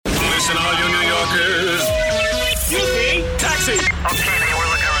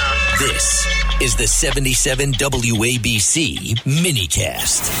This is the 77 WABC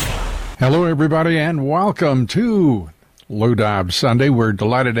minicast. Hello, everybody, and welcome to Lou Dobbs Sunday. We're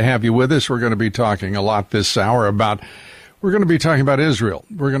delighted to have you with us. We're going to be talking a lot this hour about Israel. We're going to be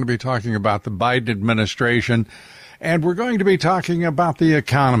talking about the Biden administration, and we're going to be talking about the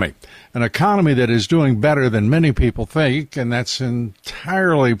economy, an economy that is doing better than many people think, and that's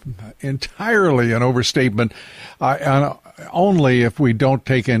entirely an overstatement, only if we don't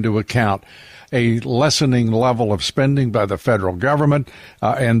take into account a lessening level of spending by the federal government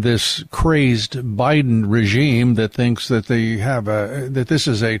and this crazed Biden regime that thinks that that this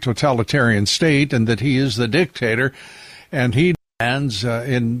is a totalitarian state and that he is the dictator, and he demands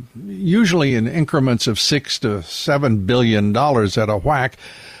usually in increments of $6 to $7 billion at a whack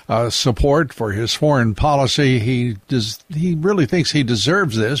support for his foreign policy. He really thinks he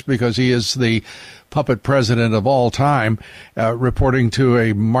deserves this because he is the puppet president of all time, reporting to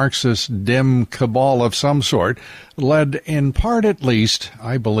a Marxist Dem cabal of some sort, led in part at least,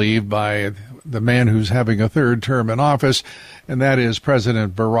 I believe, by the man who's having a third term in office, and that is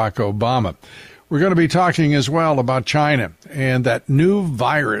President Barack Obama. We're going to be talking as well about China and that new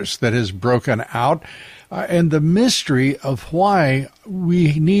virus that has broken out and the mystery of why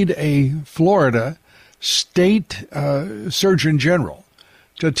we need a Florida state surgeon general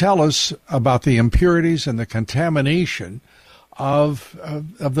to tell us about the impurities and the contamination of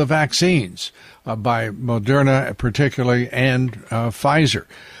the vaccines by Moderna particularly and Pfizer.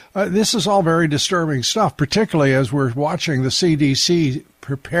 This is all very disturbing stuff, particularly as we're watching the CDC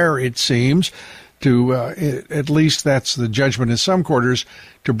prepare, it seems, to, at least that's the judgment in some quarters,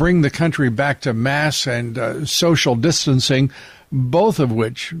 to bring the country back to mass and social distancing, both of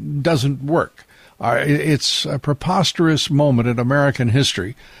which doesn't work. It's a preposterous moment in American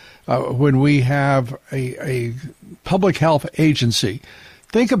history when we have a public health agency.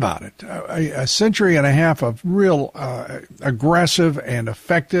 Think about it, a century and a half of real aggressive and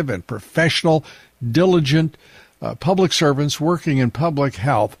effective and professional, diligent public servants working in public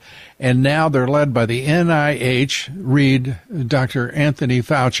health, and now they're led by the NIH, read Dr. Anthony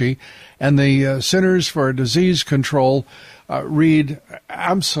Fauci, and the Centers for Disease Control, read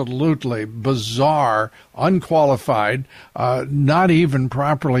absolutely bizarre, unqualified, not even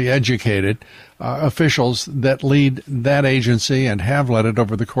properly educated officials that lead that agency and have led it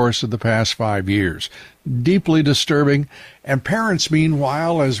over the course of the past 5 years. Deeply disturbing. And parents,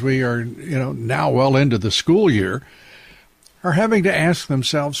 meanwhile, as we are, now well into the school year, are having to ask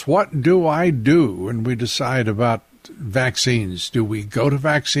themselves, what do I do when we decide about vaccines? Do we go to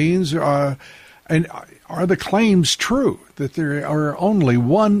vaccines? And are the claims true that there are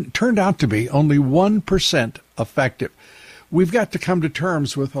turned out to be only 1% effective? We've got to come to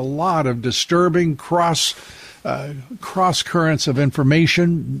terms with a lot of disturbing cross currents of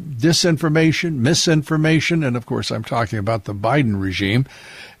information, disinformation, misinformation, and of course I'm talking about the Biden regime.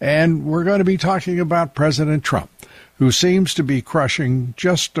 And we're going to be talking about President Trump, who seems to be crushing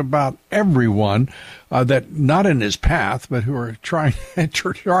just about everyone that not in his path, but who are trying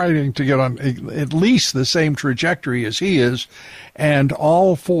to get on at least the same trajectory as he is. And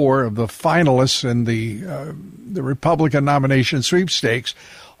all four of the finalists in the Republican nomination sweepstakes,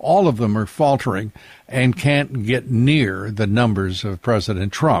 all of them are faltering and can't get near the numbers of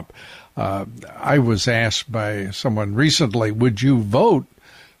President Trump. I was asked by someone recently, would you vote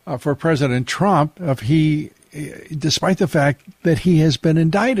for President Trump despite the fact that he has been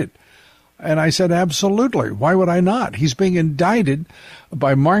indicted? And I said, absolutely. Why would I not? He's being indicted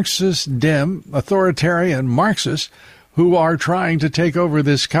by Marxist authoritarian Marxists who are trying to take over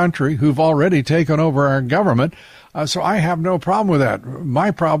this country, who've already taken over our government. So I have no problem with that.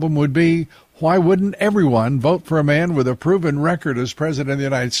 My problem would be, why wouldn't everyone vote for a man with a proven record as president of the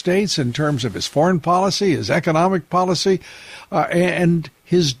United States in terms of his foreign policy, his economic policy, and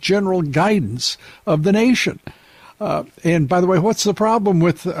his general guidance of the nation? And by the way, what's the problem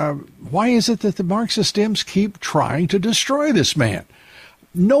with, why is it that the Marxist Dems keep trying to destroy this man?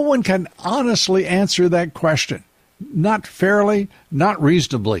 No one can honestly answer that question. Not fairly, not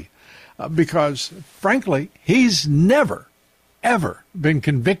reasonably. Because, frankly, he's never, ever been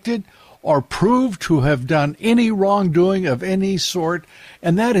convicted or proved to have done any wrongdoing of any sort,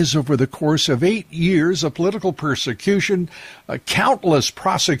 and that is over the course of 8 years of political persecution, countless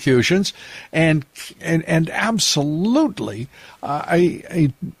prosecutions, and absolutely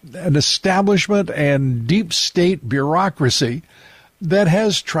an establishment and deep state bureaucracy that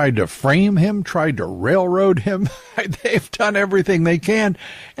has tried to frame him, tried to railroad him. They've done everything they can.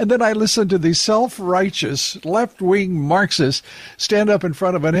 And then I listen to these self-righteous left-wing Marxists stand up in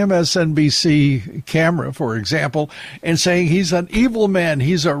front of an MSNBC camera, for example, and saying he's an evil man,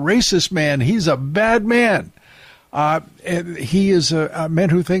 he's a racist man, he's a bad man. And he is a man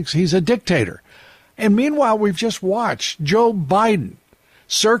who thinks he's a dictator. And meanwhile, we've just watched Joe Biden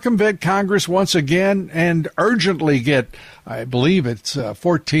circumvent Congress once again and urgently get, I believe it's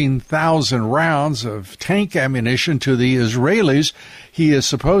 14,000 rounds of tank ammunition to the Israelis. He is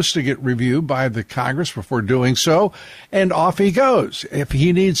supposed to get reviewed by the Congress before doing so, and off he goes. If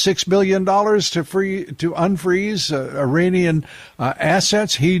he needs $6 billion to unfreeze Iranian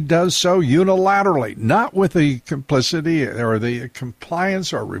assets, he does so unilaterally, not with the complicity or the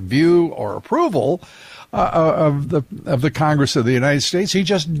compliance or review or approval of the Congress of the United States. He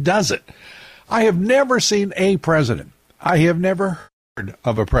just does it. I have never seen a president. I have never heard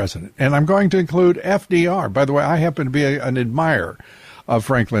of a president. And I'm going to include FDR. By the way, I happen to be an admirer of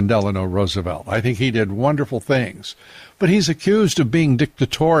Franklin Delano Roosevelt. I think he did wonderful things. But he's accused of being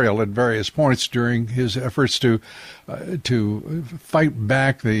dictatorial at various points during his efforts to fight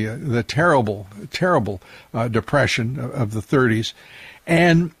back the terrible depression of the 30s.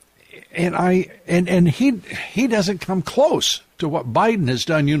 And he doesn't come close to what Biden has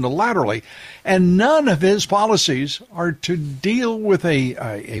done unilaterally, and none of his policies are to deal with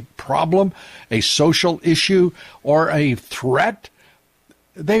a problem, a social issue, or a threat.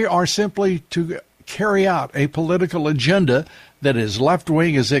 They are simply to carry out a political agenda that is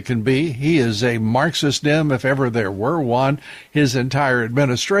left-wing as it can be. He is a Marxist Dem, if ever there were one. His entire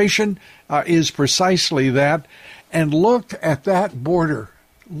administration is precisely that. And look at that border.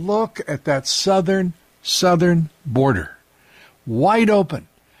 Look at that southern border, wide open,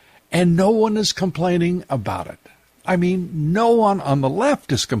 and no one is complaining about it. I mean, no one on the left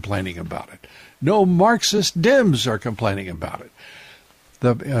is complaining about it. No Marxist Dems are complaining about it.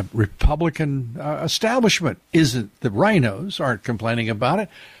 The Republican establishment isn't. The rhinos aren't complaining about it.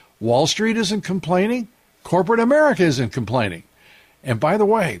 Wall Street isn't complaining. Corporate America isn't complaining. And by the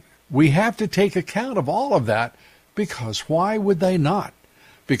way, we have to take account of all of that, because why would they not?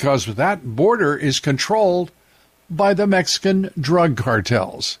 Because that border is controlled by the Mexican drug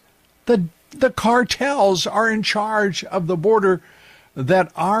cartels. The cartels are in charge of the border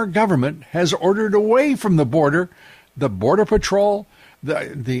that our government has ordered away from the border. The Border Patrol,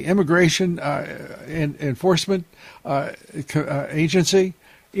 the Immigration Enforcement Agency.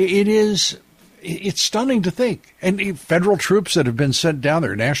 It's stunning to think. And federal troops that have been sent down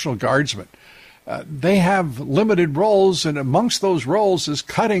there, National Guardsmen, they have limited roles, and amongst those roles is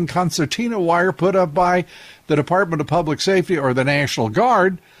cutting concertina wire put up by the Department of Public Safety or the National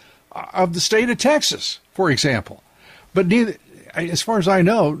Guard of the state of Texas, for example. But neither, as far as I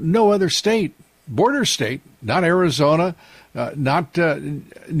know, no other state, border state, not Arizona, not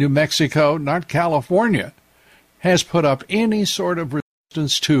New Mexico, not California, has put up any sort of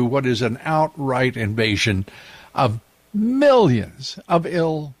resistance to what is an outright invasion of millions of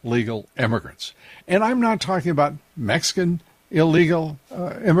illegal immigrants. And I'm not talking about Mexican illegal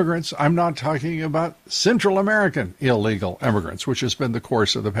immigrants. I'm not talking about Central American illegal immigrants, which has been the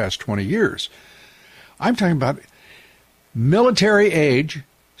course of the past 20 years. I'm talking about military age,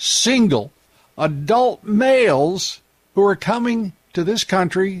 single, adult males who are coming to this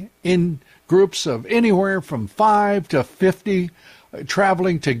country in groups of anywhere from 5 to 50,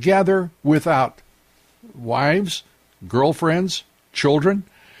 traveling together without wives, girlfriends, children.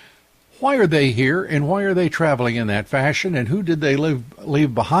 Why are they here, and why are they traveling in that fashion, and who did they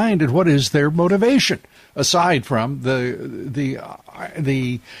leave behind, and what is their motivation, aside from the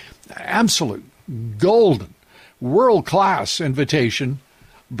absolute golden, world-class invitation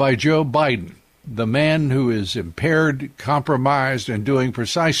by Joe Biden, the man who is impaired, compromised, and doing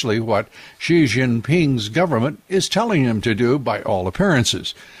precisely what Xi Jinping's government is telling him to do by all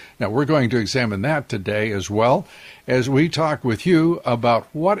appearances. Now, we're going to examine that today as well as we talk with you about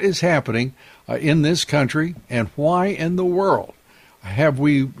what is happening in this country and why in the world have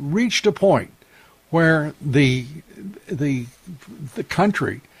we reached a point where the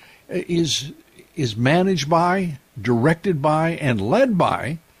country is managed by, directed by, and led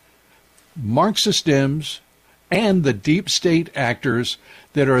by Marxist Dems and the deep state actors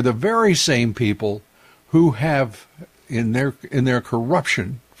that are the very same people who have in their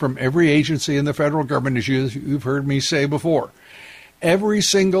corruption from every agency in the federal government, as you've heard me say before. Every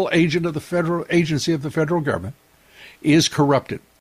single agent of the federal agency of the federal government is corrupted.